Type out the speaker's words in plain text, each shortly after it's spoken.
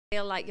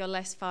Feel like you're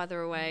less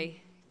farther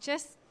away.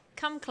 Just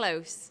come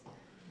close.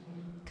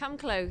 Come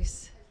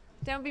close.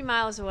 Don't be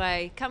miles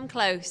away. Come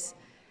close.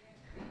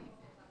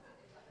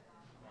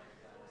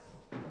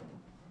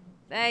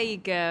 There you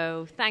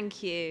go.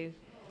 Thank you.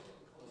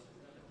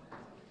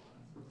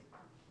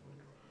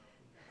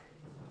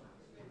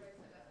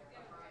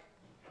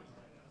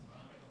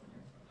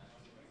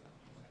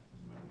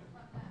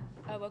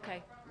 Oh,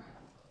 okay.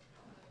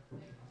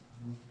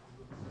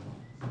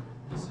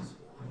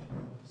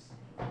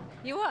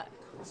 You what?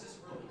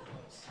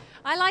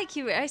 I like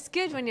you. It's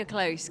good when you're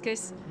close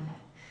because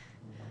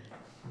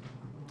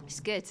it's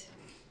good.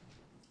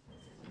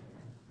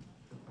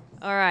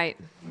 All right.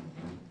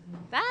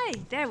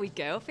 Hey, there we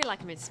go. I feel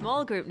like I'm in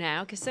small group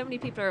now because so many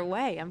people are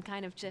away. I'm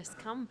kind of just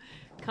come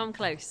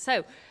close.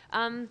 So,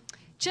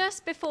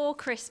 just before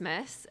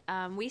Christmas,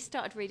 we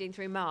started reading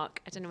through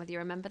Mark. I don't know whether you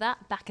remember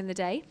that back in the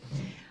day.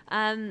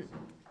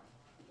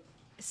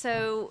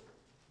 So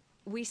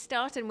we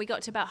started and we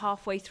got to about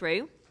halfway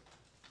through.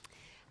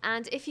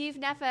 And if you've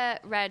never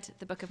read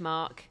the book of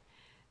Mark,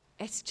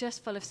 it's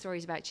just full of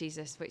stories about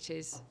Jesus, which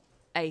is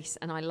ace,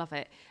 and I love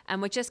it.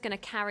 And we're just going to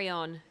carry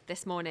on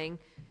this morning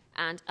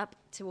and up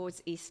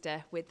towards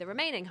Easter with the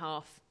remaining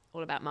half,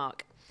 all about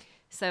Mark.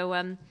 So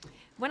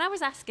when I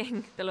was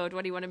asking the Lord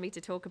what he wanted me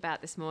to talk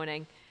about this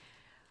morning,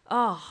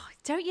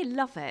 don't you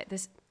love it?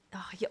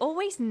 You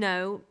always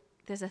know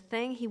there's a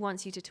thing he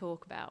wants you to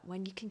talk about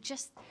when you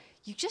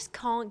just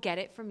can't get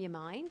it from your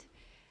mind.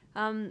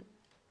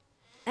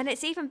 And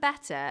it's even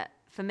better,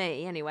 for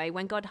me anyway,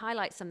 when God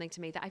highlights something to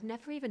me that I've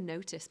never even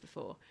noticed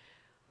before.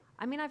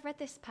 I mean, I've read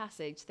this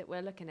passage that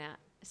we're looking at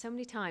so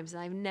many times,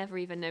 and I've never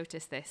even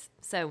noticed this.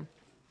 So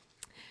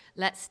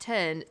let's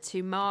turn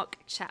to Mark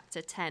chapter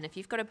 10. If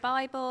you've got a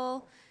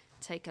Bible,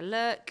 take a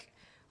look,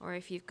 or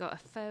if you've got a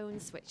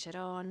phone, switch it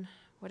on,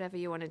 whatever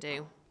you want to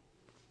do.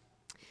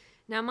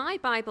 Now, my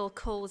Bible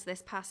calls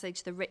this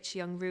passage the rich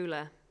young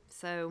ruler.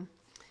 So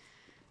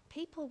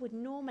people would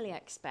normally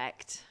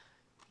expect,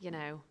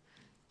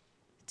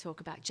 talk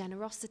about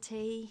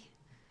generosity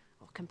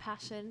or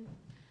compassion.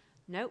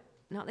 Nope,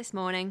 not this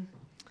morning.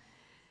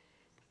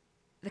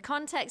 The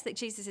context that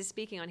Jesus is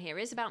speaking on here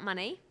is about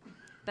money,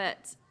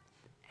 but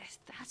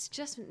that's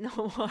just not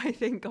what I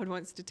think God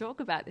wants to talk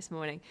about this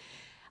morning.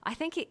 I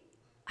think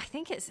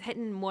it's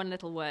hidden one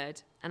little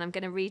word, and I'm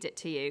going to read it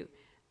to you,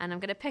 and I'm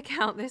going to pick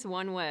out this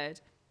one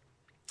word.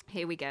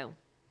 Here we go.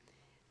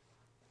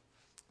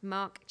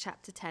 Mark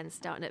chapter 10,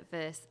 starting at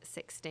verse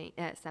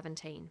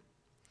 17.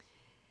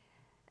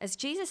 As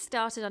Jesus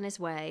started on his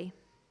way,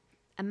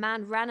 a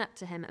man ran up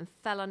to him and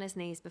fell on his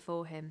knees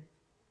before him.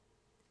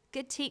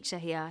 "Good teacher,"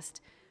 he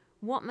asked,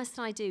 "what must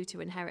I do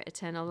to inherit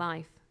eternal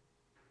life?"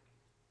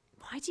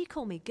 "Why do you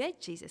call me good?"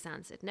 Jesus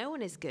answered. "No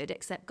one is good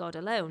except God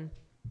alone.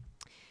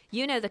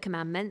 You know the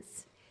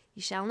commandments.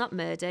 You shall not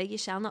murder. You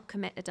shall not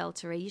commit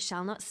adultery. You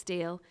shall not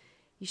steal.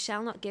 You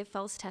shall not give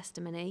false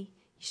testimony.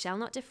 You shall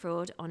not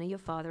defraud. Honor your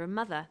father and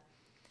mother."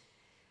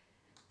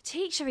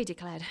 "Teacher," he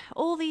declared,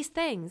 "all these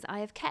things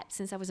I have kept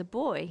since I was a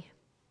boy."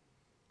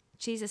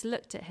 Jesus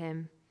looked at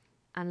him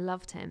and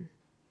loved him.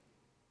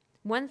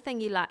 "One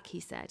thing you lack," he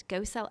said.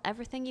 "Go sell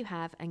everything you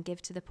have and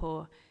give to the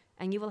poor,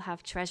 and you will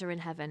have treasure in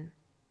heaven.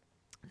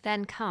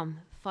 Then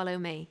come, follow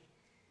me."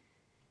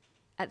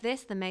 At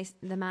this, the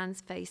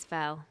man's face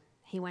fell.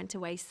 He went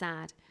away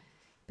sad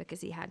because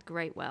he had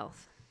great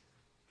wealth.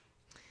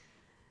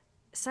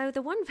 So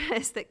the one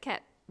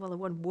the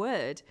one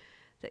word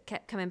that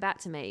kept coming back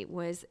to me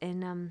was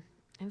in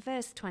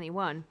verse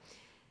 21.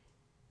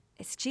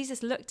 It's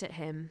Jesus looked at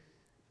him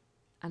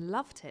and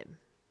loved him.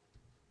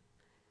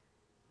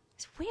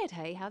 It's weird,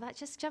 hey, how that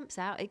just jumps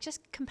out. It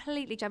just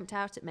completely jumped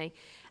out at me.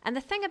 And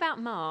the thing about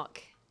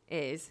Mark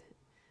is,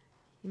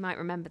 you might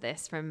remember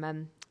this from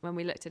when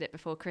we looked at it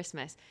before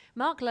Christmas,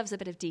 Mark loves a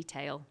bit of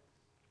detail.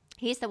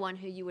 He's the one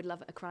who you would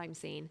love at a crime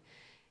scene.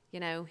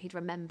 He'd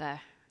remember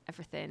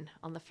everything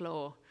on the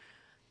floor.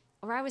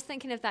 Or I was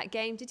thinking of that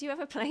game. Did you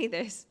ever play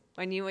this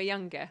when you were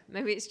younger?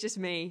 Maybe it's just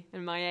me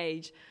and my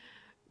age.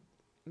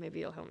 Maybe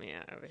you'll help me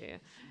out over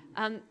here.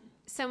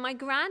 So my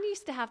gran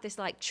used to have this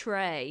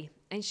tray,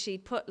 and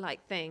she'd put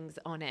things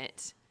on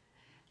it.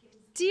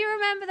 Do you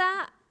remember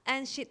that?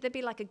 And there'd be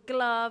a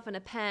glove and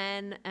a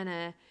pen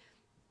and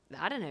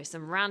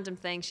some random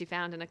thing she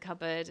found in a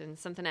cupboard and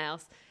something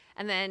else.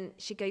 And then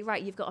she'd go,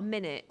 "Right, you've got a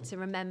minute to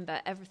remember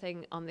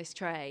everything on this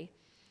tray."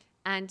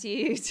 And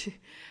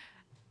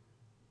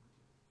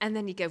and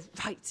then you go,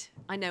 "Right,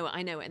 I know it.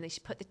 And then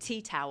she'd put the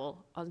tea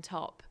towel on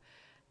top.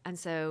 And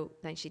so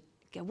then she'd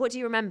go, "What do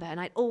you remember?"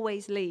 And I'd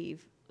always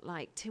leave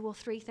 2 or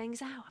 3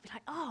 things out. I'd be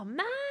like, "Oh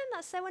man,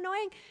 that's so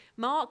annoying."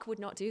 Mark would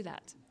not do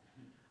that.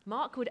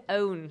 Mark would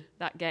own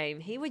that game.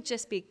 He would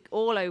just be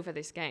all over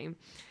this game.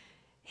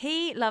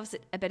 He loves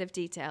a bit of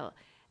detail.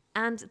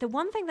 And the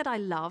one thing that I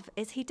love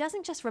is he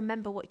doesn't just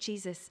remember what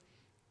Jesus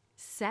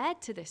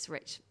said to this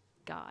rich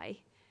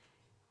guy.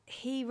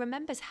 He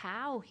remembers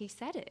how he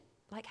said it.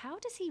 How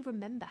does he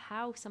remember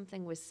how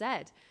something was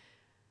said?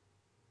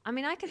 I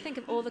mean, I can think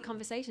of all the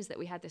conversations that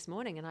we had this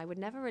morning, and I would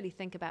never really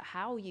think about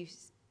how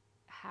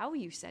how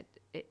you said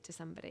it to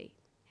somebody.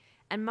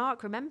 And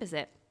Mark remembers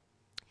it.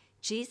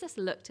 Jesus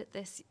looked at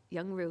this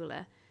young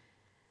ruler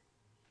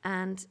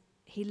and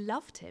he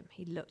loved him.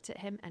 He looked at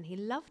him and he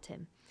loved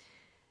him.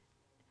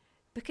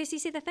 Because you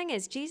see, the thing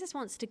is, Jesus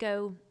wants to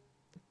go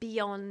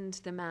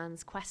beyond the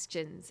man's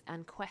questions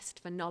and quest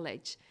for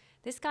knowledge.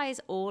 This guy is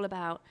all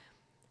about,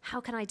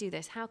 how can I do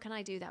this? How can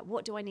I do that?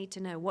 What do I need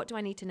to know? What do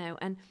I need to know?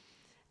 And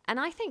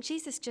I think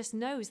Jesus just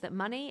knows that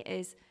money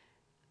is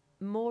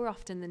more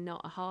often than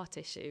not a heart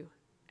issue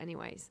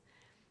anyways.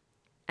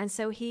 And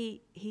so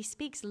he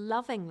speaks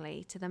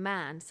lovingly to the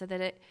man so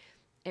that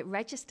it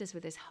registers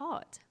with his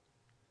heart.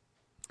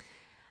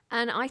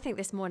 And I think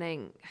this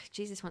morning,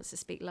 Jesus wants to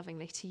speak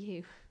lovingly to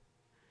you.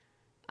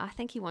 I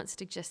think he wants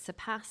to just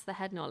surpass the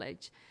head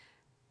knowledge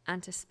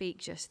and to speak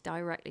just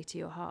directly to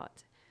your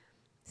heart.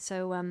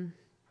 So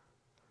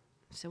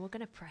we're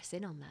going to press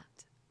in on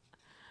that.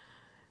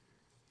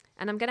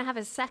 And I'm going to have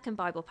a second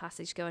Bible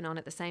passage going on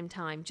at the same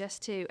time,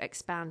 just to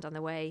expand on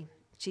the way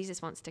Jesus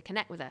wants to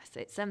connect with us.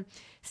 It's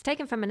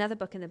taken from another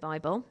book in the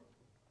Bible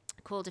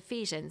called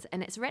Ephesians,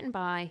 and it's written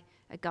by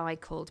a guy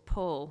called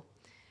Paul.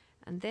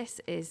 And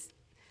this is,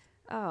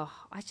 I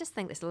just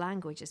think this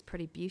language is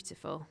pretty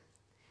beautiful.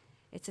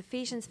 It's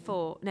Ephesians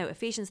 3,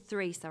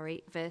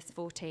 verse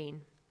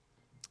 14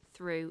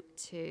 through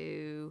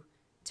to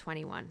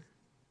 21.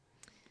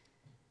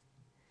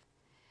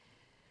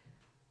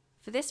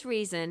 For this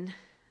reason,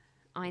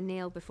 I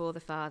kneel before the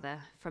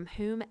Father, from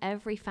whom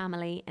every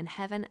family in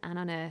heaven and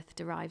on earth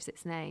derives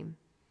its name.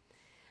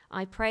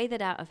 I pray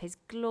that out of his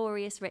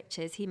glorious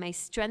riches he may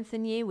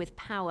strengthen you with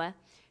power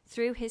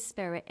through his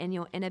Spirit in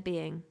your inner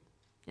being.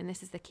 And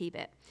this is the key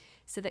bit.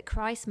 So that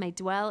Christ may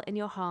dwell in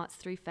your hearts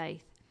through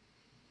faith.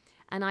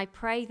 And I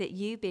pray that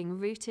you, being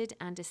rooted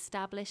and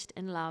established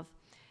in love,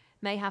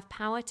 may have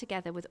power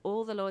together with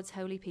all the Lord's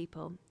holy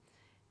people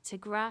to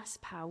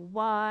grasp how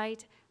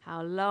wide,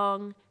 how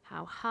long,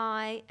 how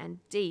high and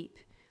deep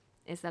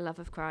is the love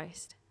of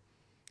Christ,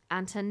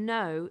 and to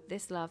know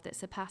this love that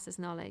surpasses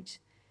knowledge,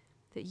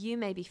 that you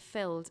may be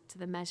filled to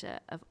the measure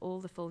of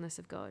all the fullness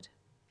of God.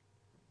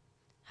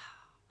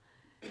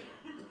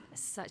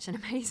 It's such an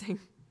amazing,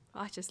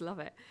 I just love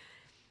it.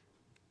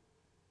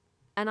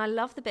 And I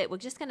love the bit, we're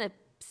just going to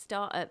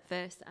start at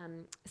verse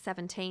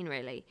 17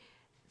 really,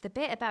 the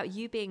bit about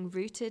you being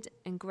rooted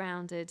and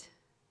grounded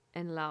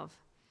in love.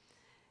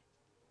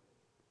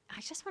 I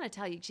just want to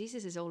tell you,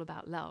 Jesus is all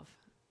about love.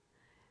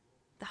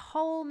 The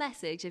whole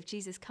message of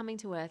Jesus coming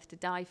to earth to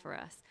die for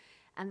us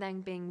and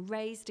then being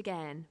raised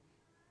again,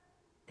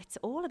 it's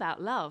all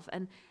about love.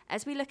 And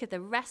as we look at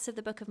the rest of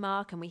the book of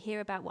Mark and we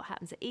hear about what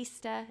happens at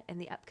Easter in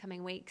the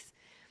upcoming weeks,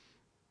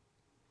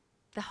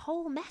 the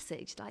whole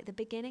message, like the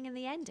beginning and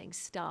the ending,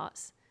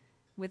 starts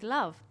with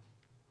love.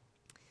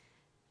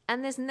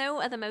 And there's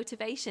no other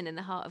motivation in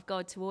the heart of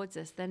God towards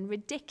us than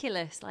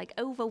ridiculous, like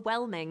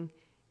overwhelming,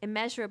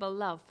 immeasurable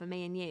love for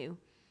me and you.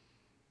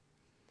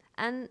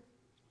 And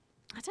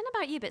I don't know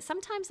about you, but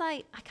sometimes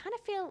I kind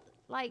of feel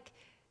like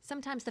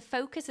sometimes the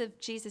focus of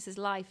Jesus'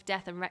 life,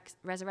 death, and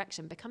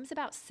resurrection becomes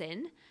about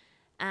sin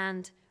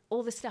and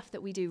all the stuff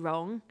that we do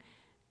wrong.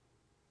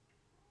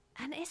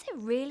 And is it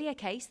really a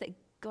case that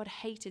God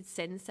hated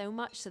sin so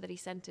much so that he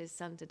sent his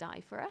son to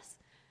die for us?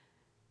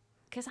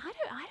 Because I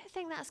don't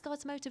think that's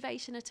God's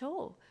motivation at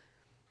all.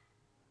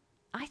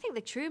 I think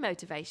the true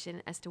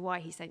motivation as to why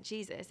he sent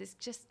Jesus is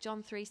just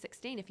John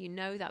 3:16. If you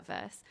know that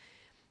verse,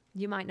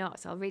 you might not,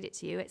 so I'll read it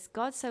to you. It's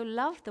God so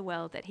loved the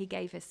world that he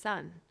gave his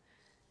son.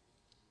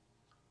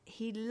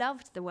 He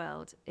loved the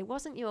world. It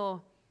wasn't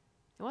your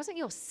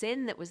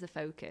sin that was the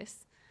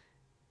focus.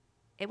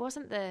 It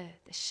wasn't the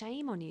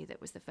shame on you that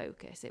was the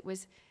focus. It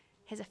was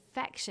his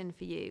affection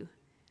for you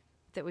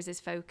that was his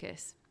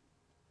focus.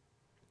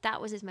 That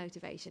was his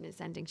motivation in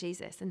sending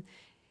Jesus. And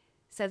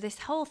so this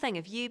whole thing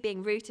of you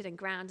being rooted and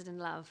grounded in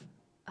love,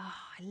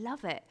 I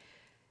love it.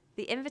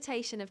 The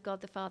invitation of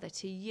God the Father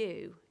to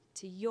you,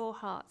 to your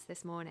hearts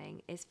this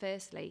morning, is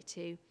firstly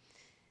to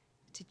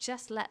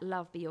just let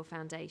love be your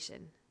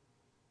foundation.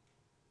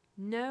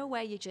 Know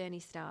where your journey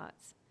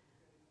starts.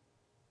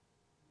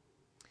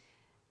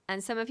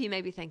 And some of you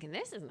may be thinking,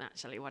 this isn't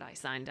actually what I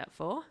signed up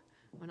for.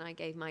 When I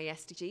gave my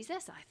yes to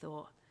Jesus, I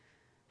thought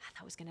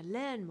I was going to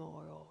learn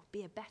more or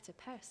be a better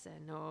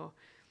person, or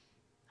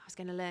I was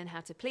going to learn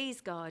how to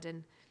please God.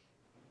 And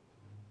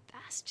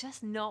that's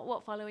just not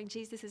what following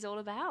Jesus is all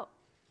about.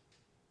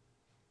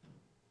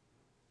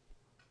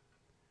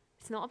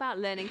 It's not about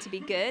learning to be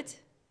good.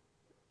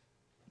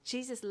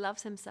 Jesus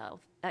loves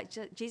himself.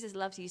 Jesus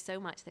loves you so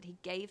much that he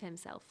gave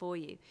himself for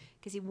you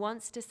because he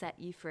wants to set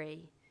you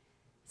free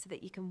so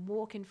that you can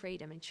walk in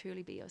freedom and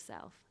truly be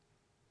yourself.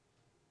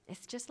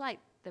 It's just like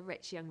the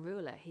rich young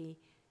ruler. He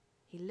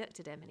looked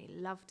at him and he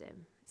loved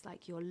him. It's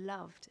like, you're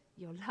loved.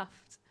 You're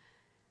loved.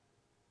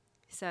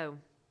 So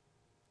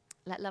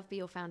let love be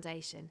your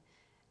foundation.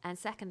 And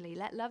secondly,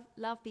 let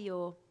love be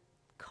your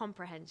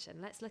comprehension.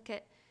 Let's look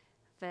at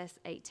verse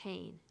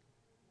 18.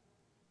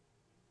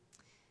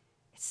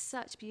 It's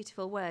such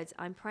beautiful words.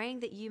 I'm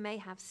praying that you may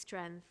have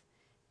strength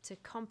to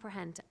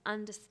comprehend, to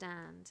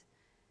understand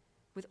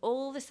with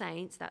all the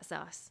saints, that's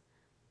us,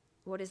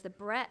 what is the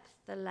breadth,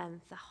 the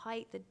length, the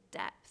height, the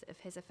depth of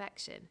his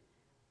affection.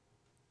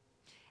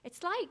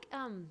 It's like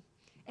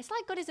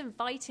God is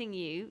inviting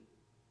you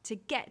to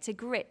get to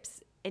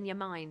grips in your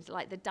mind,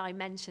 like the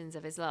dimensions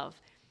of his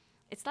love.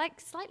 It's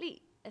like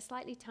a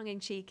slightly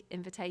tongue-in-cheek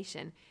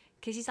invitation,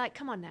 because he's like,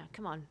 come on now,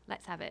 come on,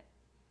 let's have it.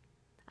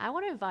 I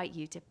want to invite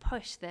you to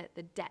push the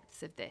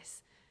depths of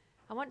this.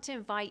 I want to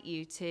invite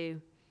you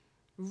to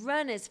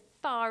run as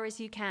far as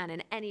you can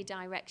in any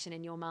direction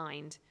in your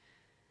mind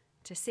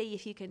to see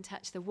if you can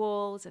touch the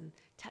walls and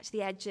touch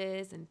the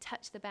edges and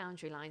touch the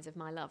boundary lines of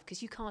my love,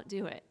 because you can't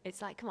do it.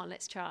 It's like, come on,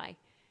 let's try.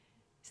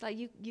 It's like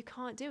you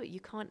can't do it. You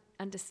can't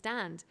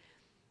understand.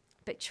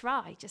 But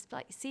try, just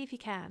like see if you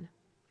can.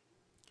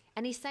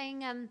 And he's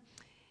saying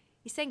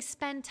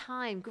spend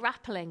time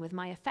grappling with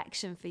my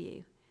affection for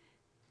you.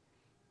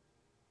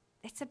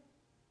 It's a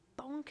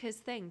bonkers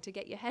thing to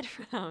get your head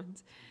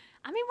around.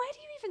 I mean, where do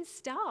you even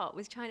start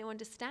with trying to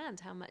understand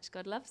how much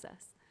God loves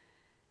us?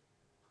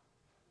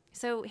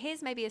 So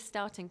here's maybe a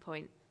starting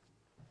point.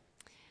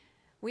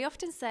 We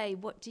often say,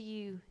 what do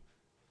you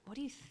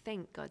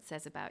think God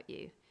says about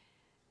you?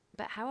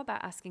 But how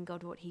about asking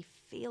God what he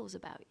feels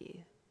about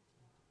you?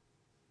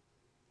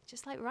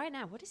 Just like right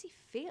now, what does he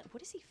feel?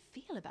 What does he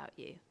feel about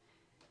you?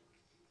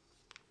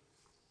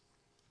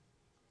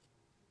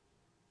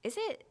 Is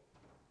it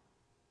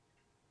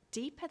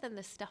deeper than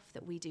the stuff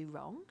that we do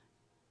wrong?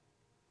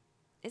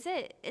 Is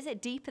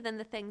it deeper than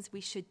the things we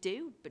should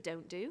do but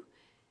don't do?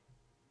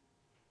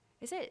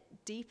 Is it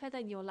deeper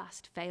than your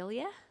last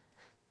failure?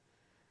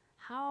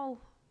 How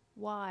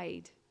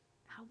wide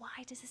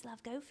does his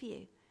love go for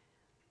you?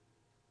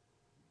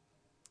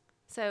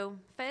 So,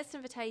 first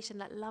invitation,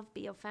 let love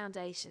be your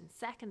foundation.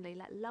 Secondly,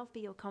 let love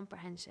be your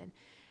comprehension.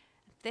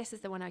 This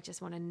is the one I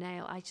just want to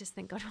nail. I just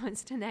think God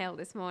wants to nail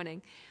this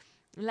morning.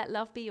 Let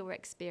love be your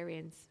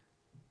experience.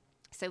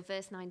 So,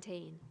 verse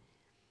 19.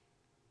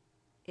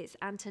 It's,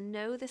 and to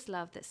know this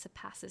love that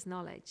surpasses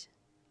knowledge.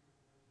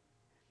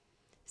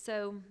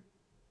 So,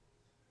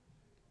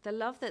 the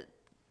love that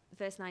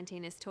verse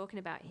 19 is talking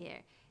about here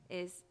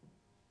is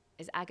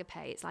agape.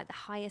 It's like the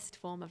highest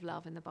form of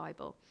love in the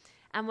Bible.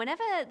 And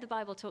whenever the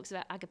Bible talks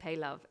about agape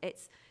love,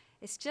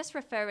 it's just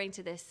referring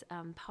to this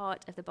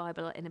part of the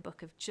Bible in the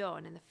book of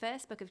John, in the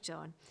first book of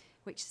John,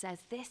 which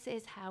says, this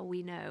is how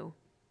we know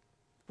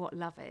what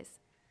love is,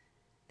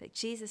 that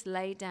Jesus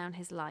laid down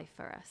his life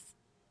for us.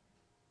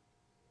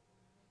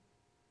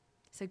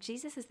 So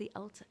Jesus is the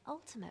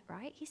ultimate,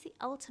 right? He's the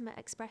ultimate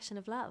expression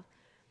of love.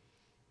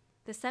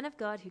 The Son of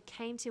God who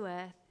came to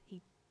earth,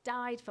 he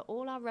died for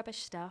all our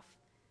rubbish stuff,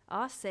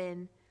 our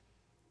sin,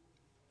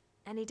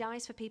 and he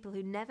dies for people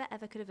who never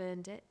ever could have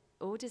earned it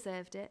or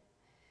deserved it,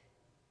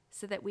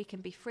 so that we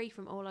can be free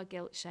from all our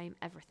guilt, shame,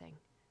 everything.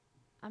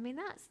 I mean,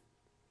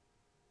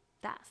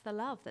 that's the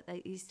love that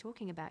he's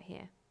talking about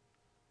here.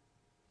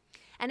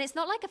 And it's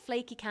not like a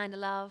flaky kind of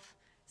love.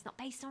 It's not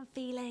based on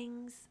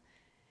feelings.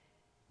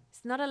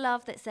 It's not a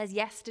love that says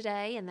yes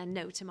today and then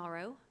no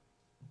tomorrow.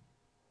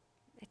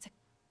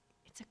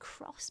 It's a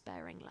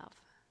cross-bearing love.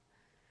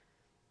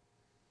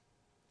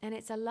 And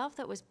it's a love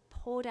that was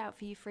poured out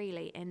for you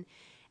freely, and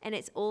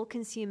it's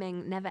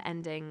all-consuming,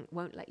 never-ending,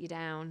 won't let you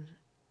down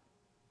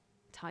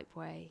type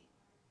way.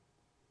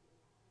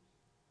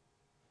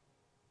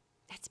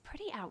 It's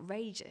pretty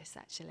outrageous,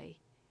 actually.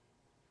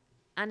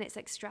 And it's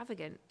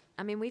extravagant.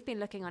 I mean, we've been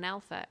looking on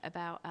Alpha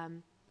about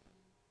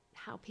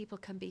how people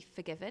can be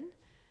forgiven.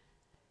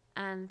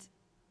 And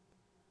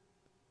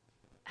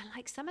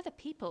like some of the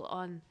people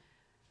on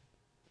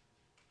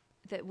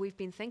that we've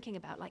been thinking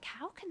about, like,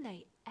 how can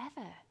they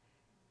ever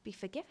be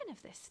forgiven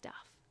of this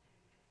stuff?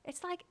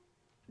 It's like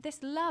this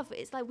love,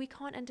 it's like we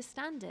can't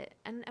understand it.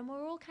 And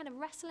we're all kind of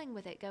wrestling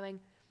with it, going,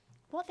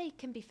 what, they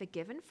can be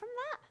forgiven from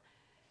that?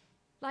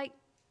 Like,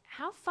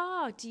 how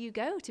far do you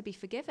go to be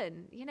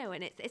forgiven? You know,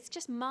 and it's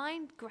just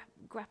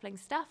mind-grappling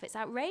stuff. It's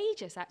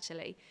outrageous,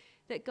 actually,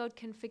 that God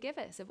can forgive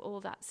us of all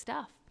that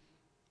stuff.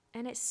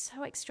 And it's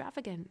so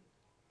extravagant.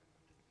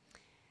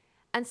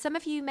 And some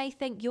of you may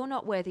think you're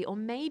not worthy, or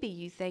maybe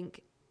you think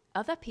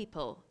other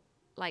people,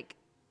 like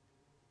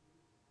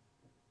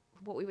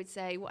what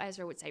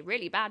Ezra would say,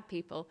 really bad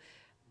people,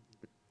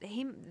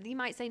 he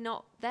might say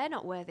they're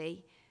not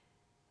worthy.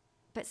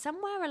 But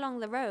somewhere along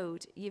the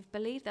road, you've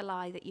believed the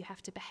lie that you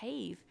have to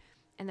behave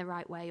in the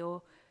right way,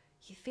 or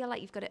you feel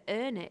like you've got to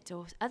earn it,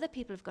 or other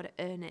people have got to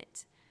earn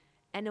it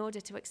in order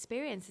to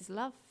experience his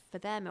love for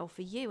them or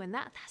for you. And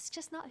that's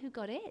just not who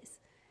God is.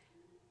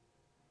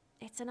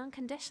 It's an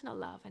unconditional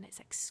love, and it's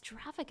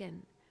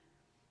extravagant.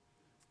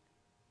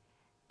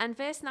 And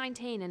verse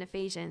 19 in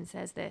Ephesians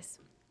says this,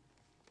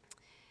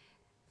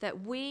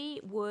 that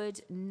we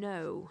would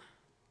know.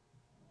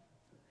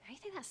 I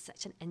think that's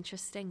such an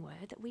interesting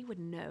word, that we would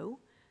know.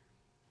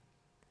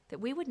 That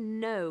we would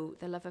know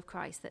the love of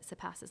Christ that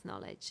surpasses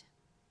knowledge.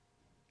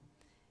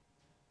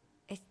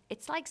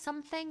 It's like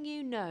something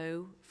you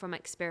know from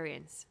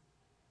experience.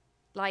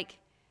 Like,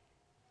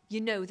 you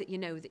know that you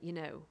know that you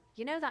know.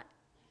 You know that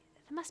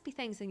there must be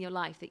things in your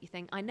life that you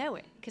think, I know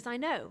it, because I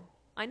know.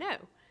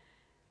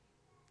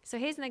 So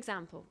here's an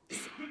example.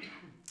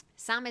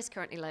 Sam is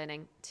currently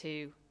learning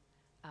to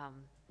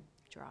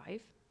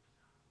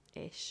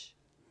drive-ish.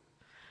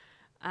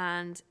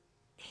 And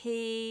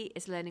he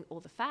is learning all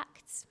the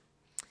facts,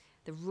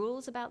 the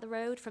rules about the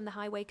road from the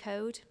highway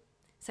code.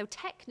 So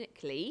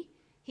technically,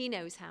 he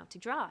knows how to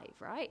drive,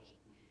 right?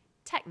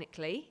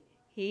 Technically,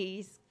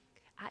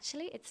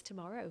 actually, it's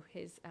tomorrow,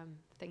 his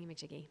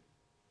thingamajiggy.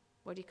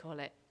 What do you call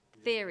it?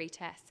 Theory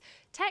test.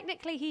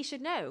 Technically, he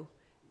should know.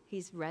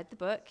 He's read the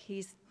book.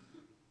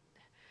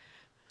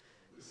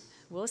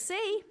 We'll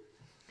see.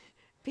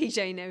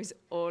 PJ knows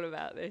all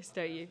about this,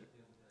 don't you?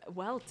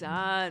 Well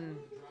done.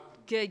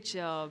 Good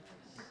job.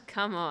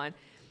 Come on.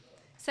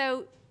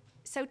 So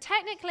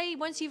technically,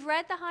 once you've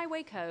read the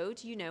highway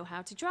code, you know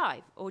how to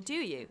drive, or do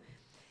you?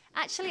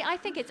 Actually, I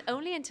think it's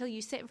only until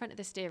you sit in front of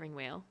the steering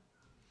wheel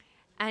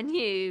and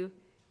you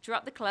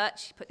drop the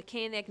clutch, put the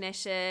key in the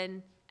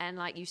ignition, and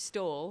you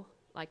stall,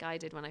 like I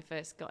did when I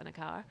first got in a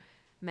car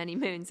many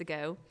moons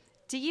ago.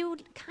 Do you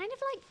kind of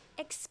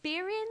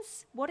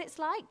experience what it's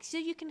like, so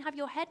you can have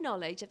your head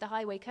knowledge of the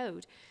highway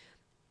code,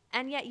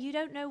 and yet you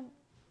don't know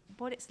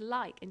what it's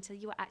like until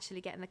you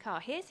actually get in the car?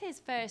 Here's his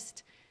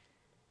first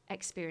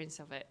experience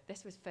of it.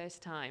 This was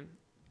first time.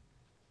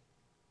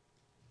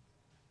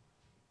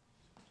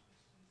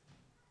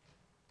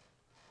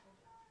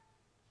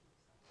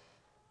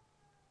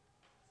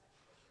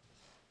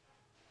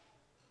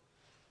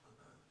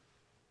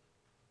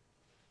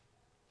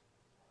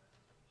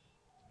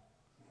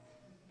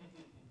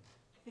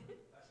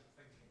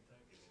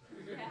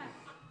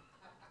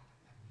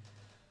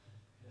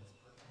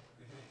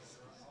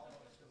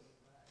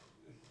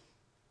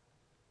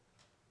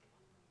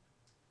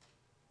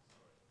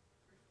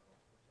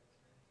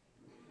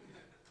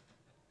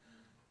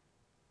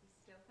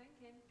 Still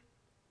thinking.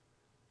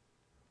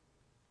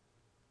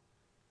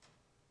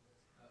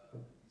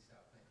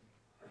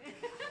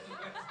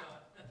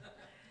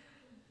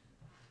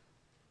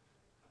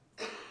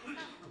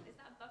 Is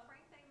that a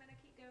buffering thing that I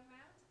keep going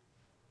around?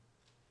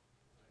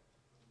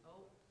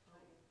 Oh,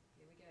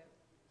 here we go.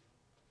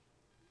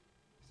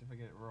 See if I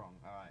get it wrong.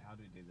 Alright, how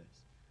do we do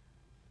this?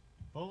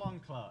 Full on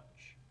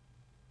clutch.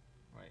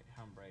 Right,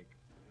 handbrake.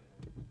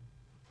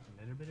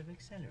 A little bit of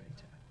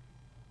accelerator.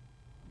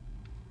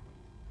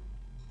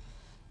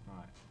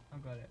 Right,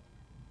 I've got it.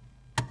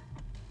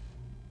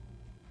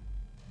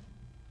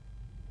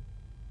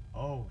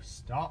 Oh,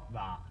 stop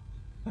that.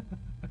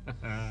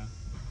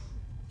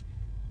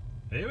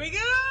 Here we go!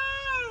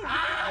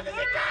 Ah, there's a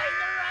guy in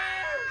the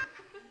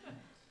road!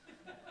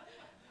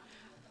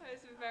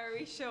 It's a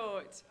very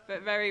short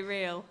but very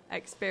real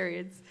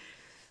experience.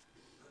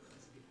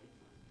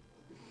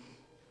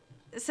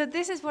 So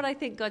this is what I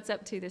think God's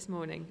up to this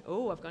morning.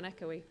 Oh, I've gone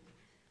echoey.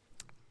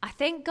 I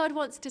think God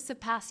wants to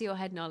surpass your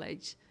head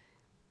knowledge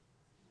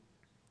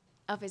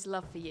of his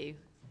love for you.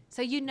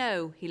 So you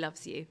know he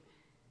loves you.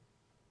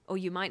 Or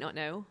you might not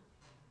know.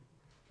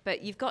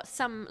 But you've got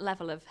some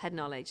level of head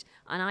knowledge.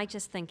 And I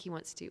just think he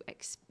wants to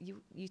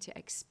you to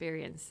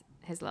experience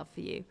his love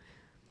for you.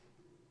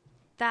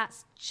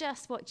 That's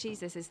just what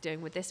Jesus is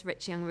doing with this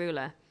rich young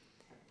ruler,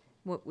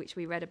 which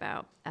we read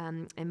about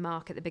in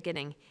Mark at the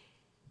beginning.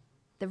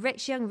 The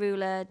rich young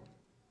ruler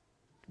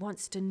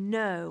wants to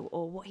know,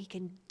 or what he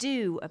can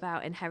do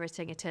about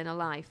inheriting eternal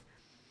life,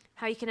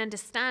 how you can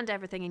understand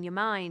everything in your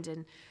mind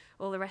and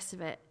all the rest of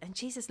it. And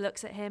Jesus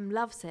looks at him,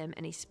 loves him,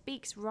 and he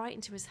speaks right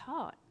into his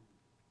heart.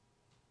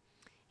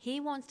 He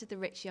wanted the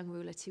rich young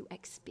ruler to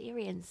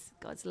experience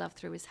God's love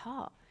through his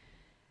heart,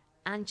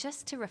 and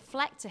just to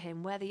reflect to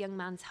him where the young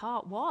man's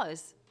heart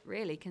was,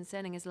 really,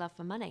 concerning his love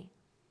for money.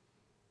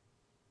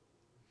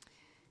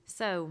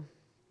 So,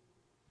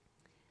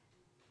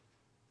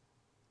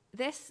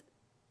 this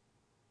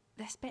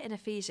bit in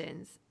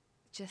Ephesians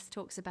just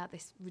talks about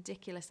this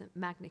ridiculous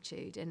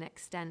magnitude and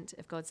extent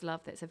of God's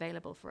love that's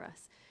available for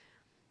us.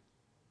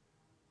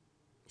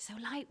 So,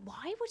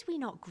 why would we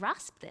not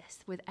grasp this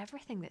with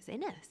everything that's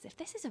in us? If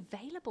this is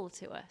available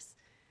to us,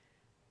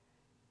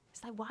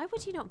 it's why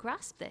would you not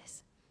grasp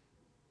this?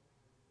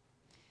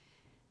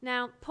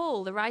 Now,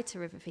 Paul, the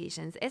writer of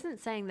Ephesians,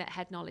 isn't saying that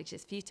head knowledge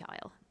is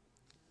futile,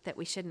 that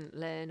we shouldn't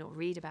learn or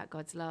read about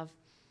God's love.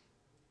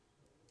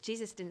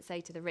 Jesus didn't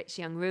say to the rich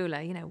young ruler,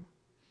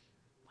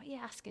 what are you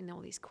asking all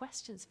these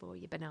questions for,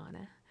 you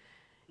banana?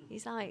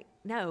 He's like,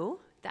 no,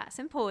 that's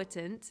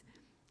important.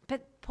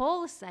 But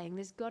Paul's saying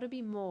there's got to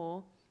be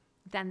more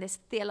than this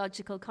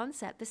theological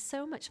concept. There's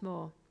so much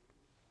more.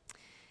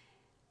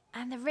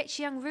 And the rich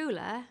young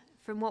ruler,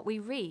 from what we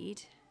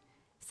read,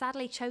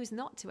 sadly chose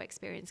not to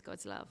experience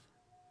God's love.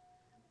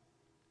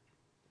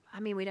 I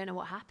mean, we don't know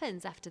what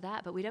happens after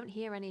that, but we don't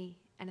hear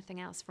anything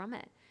else from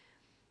it.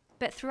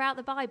 But throughout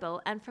the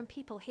Bible and from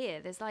people here,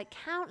 there's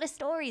countless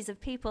stories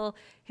of people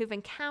who've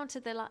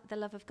encountered the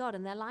love of God,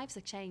 and their lives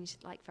are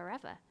changed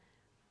forever.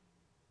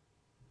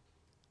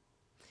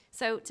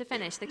 So to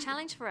finish, the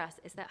challenge for us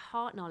is that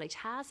heart knowledge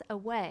has a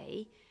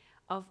way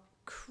of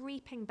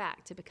creeping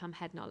back to become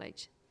head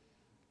knowledge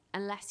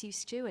unless you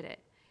steward it.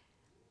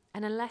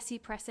 And unless you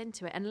press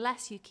into it,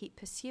 unless you keep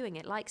pursuing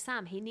it, like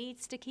Sam, he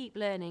needs to keep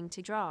learning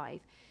to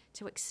drive,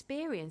 to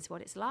experience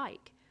what it's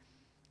like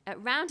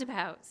at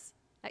roundabouts,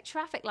 like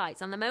traffic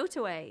lights on the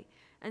motorway.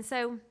 And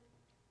so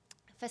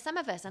for some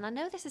of us, and I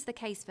know this is the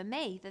case for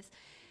me, I've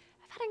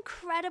had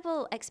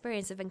incredible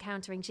experience of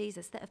encountering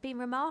Jesus that have been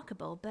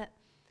remarkable, but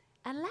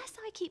unless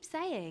I keep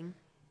saying,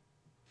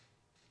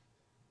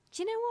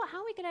 do you know what? How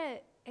are we going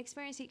to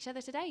experience each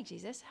other today,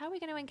 Jesus? How are we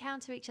going to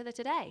encounter each other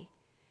today?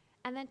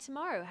 And then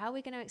tomorrow, how are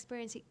we going to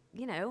experience,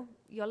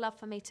 your love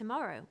for me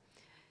tomorrow?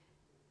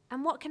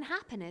 And what can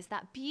happen is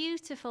that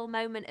beautiful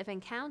moment of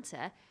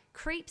encounter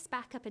creeps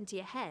back up into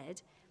your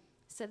head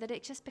so that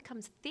it just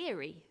becomes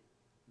theory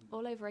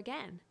all over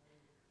again.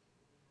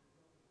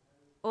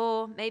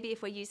 Or maybe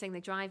if we're using the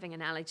driving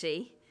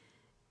analogy,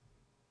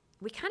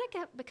 we kind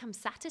of become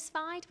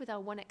satisfied with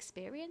our one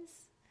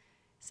experience.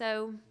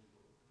 So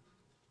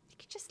you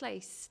could just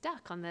lay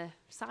stuck on the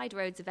side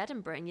roads of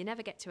Edinburgh and you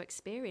never get to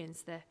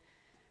experience the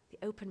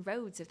open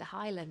roads of the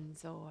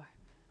Highlands, or,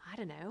 I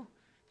don't know,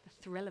 the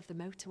thrill of the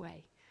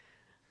motorway.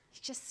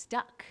 You're just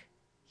stuck.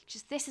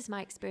 This is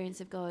my experience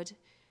of God.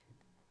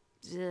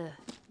 Ugh.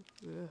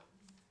 Ugh.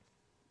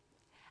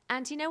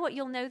 And you know what?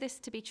 You'll know this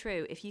to be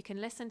true if you can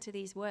listen to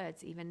these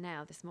words even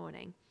now this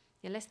morning.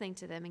 You're listening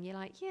to them and you're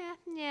like, yeah,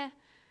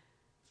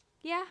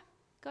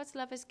 God's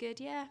love is good.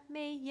 Yeah,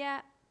 me,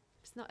 yeah.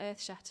 It's not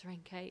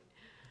earth-shattering, Kate.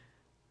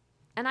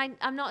 And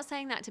I'm not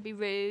saying that to be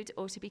rude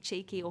or to be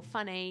cheeky or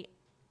funny,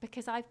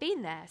 because I've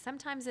been there.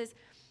 Sometimes as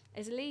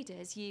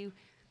leaders,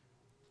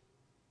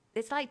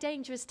 it's like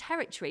dangerous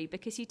territory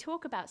because you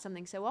talk about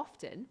something so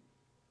often.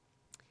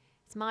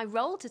 It's my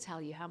role to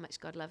tell you how much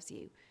God loves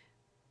you.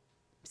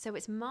 So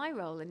it's my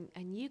role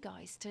and you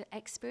guys to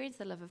experience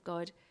the love of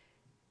God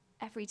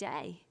every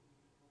day.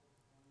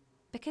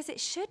 Because it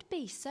should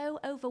be so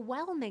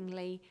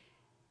overwhelmingly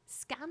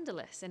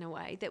scandalous in a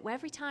way that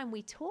every time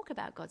we talk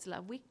about God's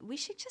love, we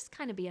should just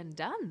kind of be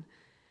undone.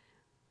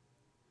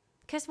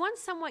 Because once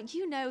someone,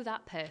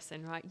 that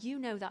person, right? You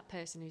know that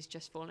person who's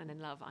just fallen in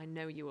love. I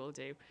know you all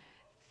do.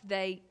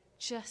 They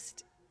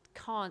just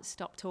can't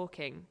stop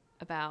talking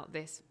about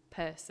this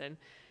person.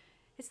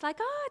 It's like,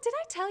 oh, did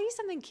I tell you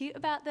something cute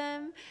about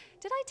them?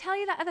 Did I tell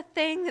you that other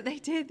thing that they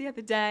did the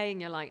other day?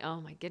 And you're like, oh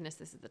my goodness,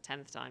 this is the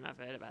 10th time I've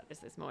heard about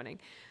this morning.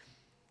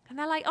 And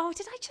they're like, oh,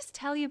 did I just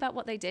tell you about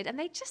what they did? And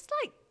they just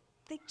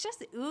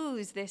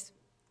ooze this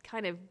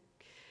kind of,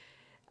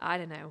 I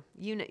don't know,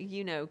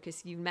 you know,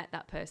 because you've met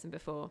that person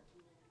before.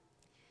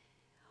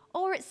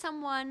 Or it's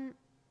someone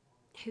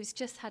who's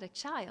just had a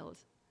child.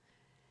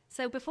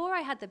 So before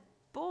I had the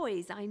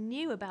boys, I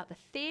knew about the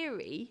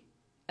theory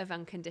of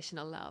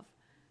unconditional love,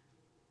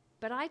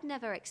 but I'd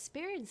never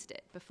experienced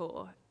it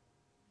before,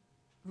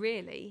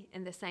 really,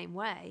 in the same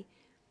way,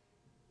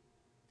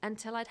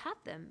 until I'd had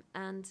them.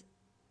 And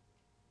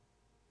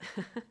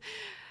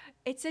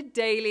it's a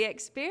daily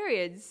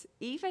experience,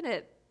 even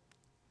at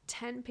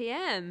 10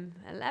 p.m.,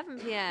 11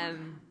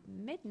 p.m.,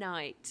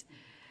 midnight,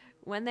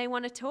 when they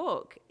want to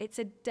talk. It's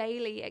a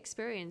daily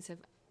experience of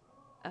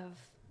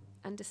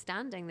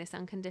understanding this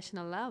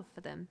unconditional love for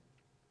them.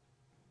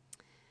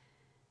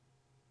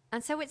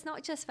 And so it's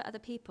not just for other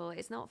people.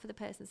 It's not for the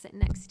person sitting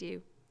next to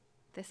you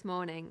this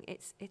morning.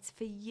 It's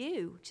for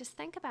you. Just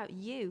think about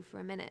you for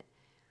a minute.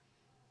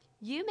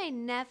 You may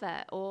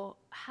never or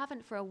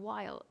haven't for a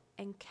while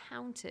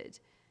encountered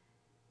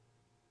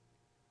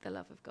the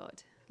love of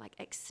God, like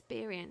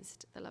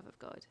experienced the love of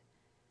God.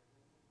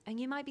 And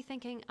you might be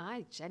thinking,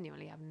 I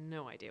genuinely have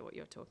no idea what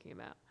you're talking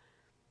about.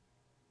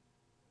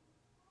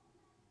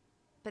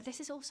 But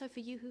this is also for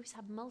you who's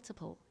had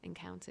multiple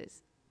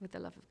encounters with the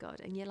love of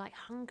God, and you're like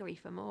hungry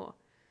for more.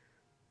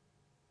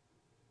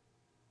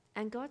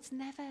 And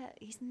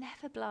he's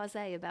never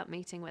blasé about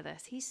meeting with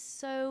us. He's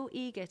so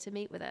eager to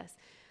meet with us.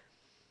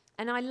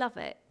 And I love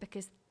it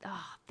because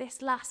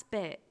this last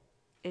bit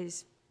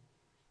is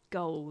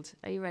gold.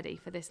 Are you ready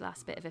for this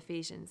last bit of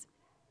Ephesians?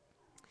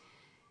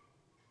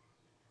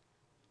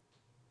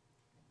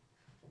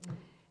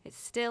 It's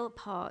still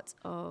part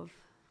of,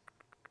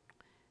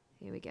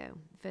 here we go,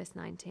 verse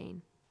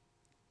 19.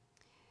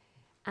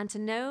 And to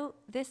know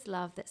this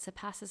love that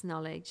surpasses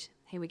knowledge,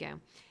 here we go,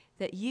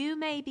 that you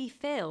may be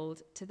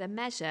filled to the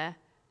measure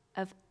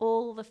of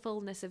all the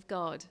fullness of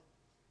God.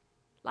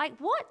 Like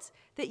what?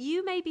 That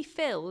you may be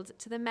filled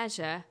to the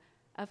measure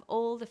of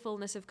all the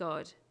fullness of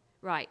God.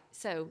 Right,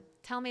 so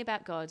tell me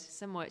about God.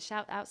 Some words,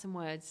 shout out some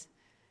words.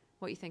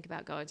 What you think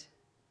about God.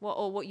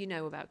 What you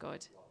know about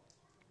God.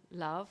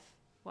 Love.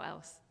 What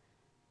else?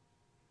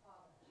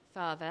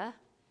 Father.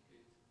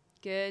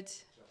 Good.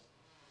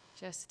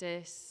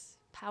 Justice.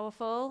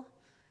 Powerful.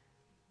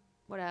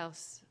 What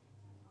else?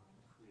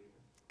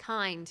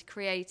 Kind,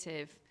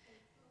 creative,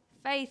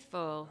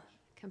 faithful,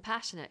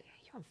 compassionate.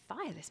 You're on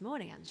fire this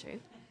morning, Andrew.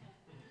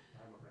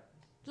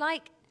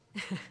 Like,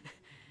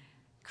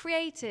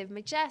 creative,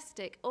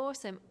 majestic,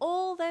 awesome,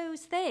 all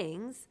those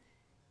things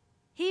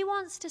he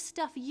wants to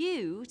stuff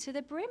you to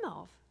the brim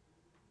of.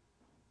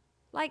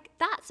 Like,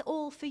 that's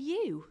all for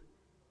you.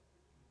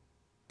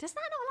 Does that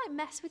not like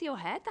mess with your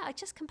head? That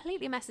just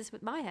completely messes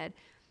with my head.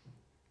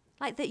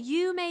 Like that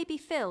you may be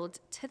filled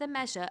to the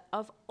measure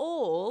of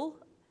all,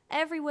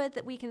 every word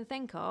that we can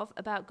think of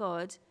about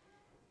God,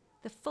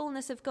 the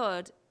fullness of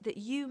God, that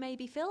you may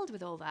be filled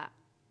with all that.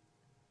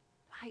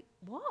 Like,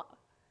 what?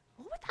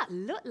 What would that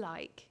look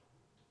like?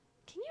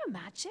 Can you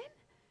imagine?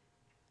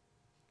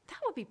 That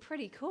would be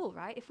pretty cool,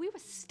 right? If we were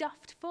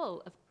stuffed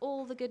full of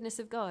all the goodness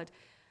of God.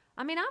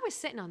 I mean, I was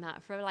sitting on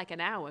that for like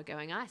an hour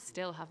going, I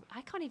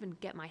can't even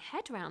get my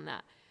head around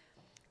that.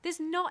 There's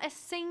not a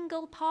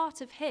single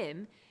part of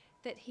him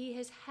that he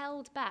has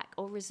held back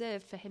or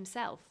reserved for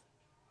himself.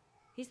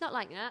 He's not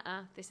like,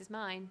 this is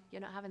mine.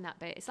 You're not having that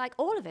bit. It's like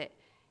all of it.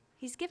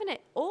 He's given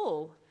it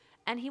all,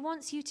 and he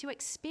wants you to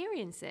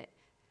experience it.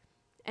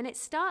 And it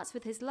starts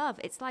with his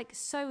love. It's like,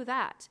 so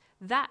that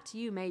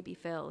you may be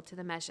filled to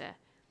the measure.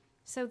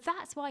 So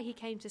that's why he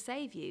came to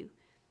save you.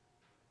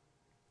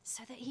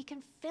 So that he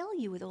can fill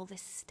you with all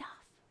this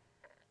stuff.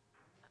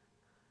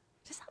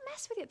 Does that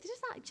mess with you?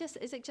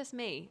 Is it just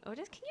me? Can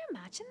you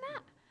imagine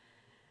that?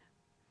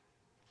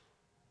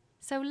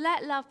 So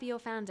let love be your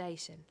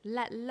foundation.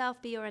 Let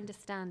love be your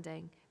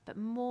understanding. But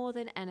more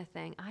than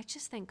anything, I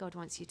just think God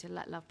wants you to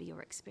let love be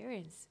your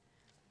experience.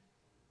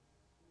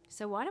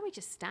 So why don't we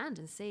just stand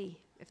and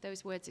see if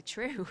those words are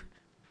true?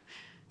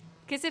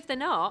 Because if they're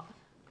not,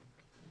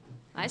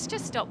 let's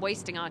just stop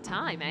wasting our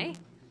time, eh?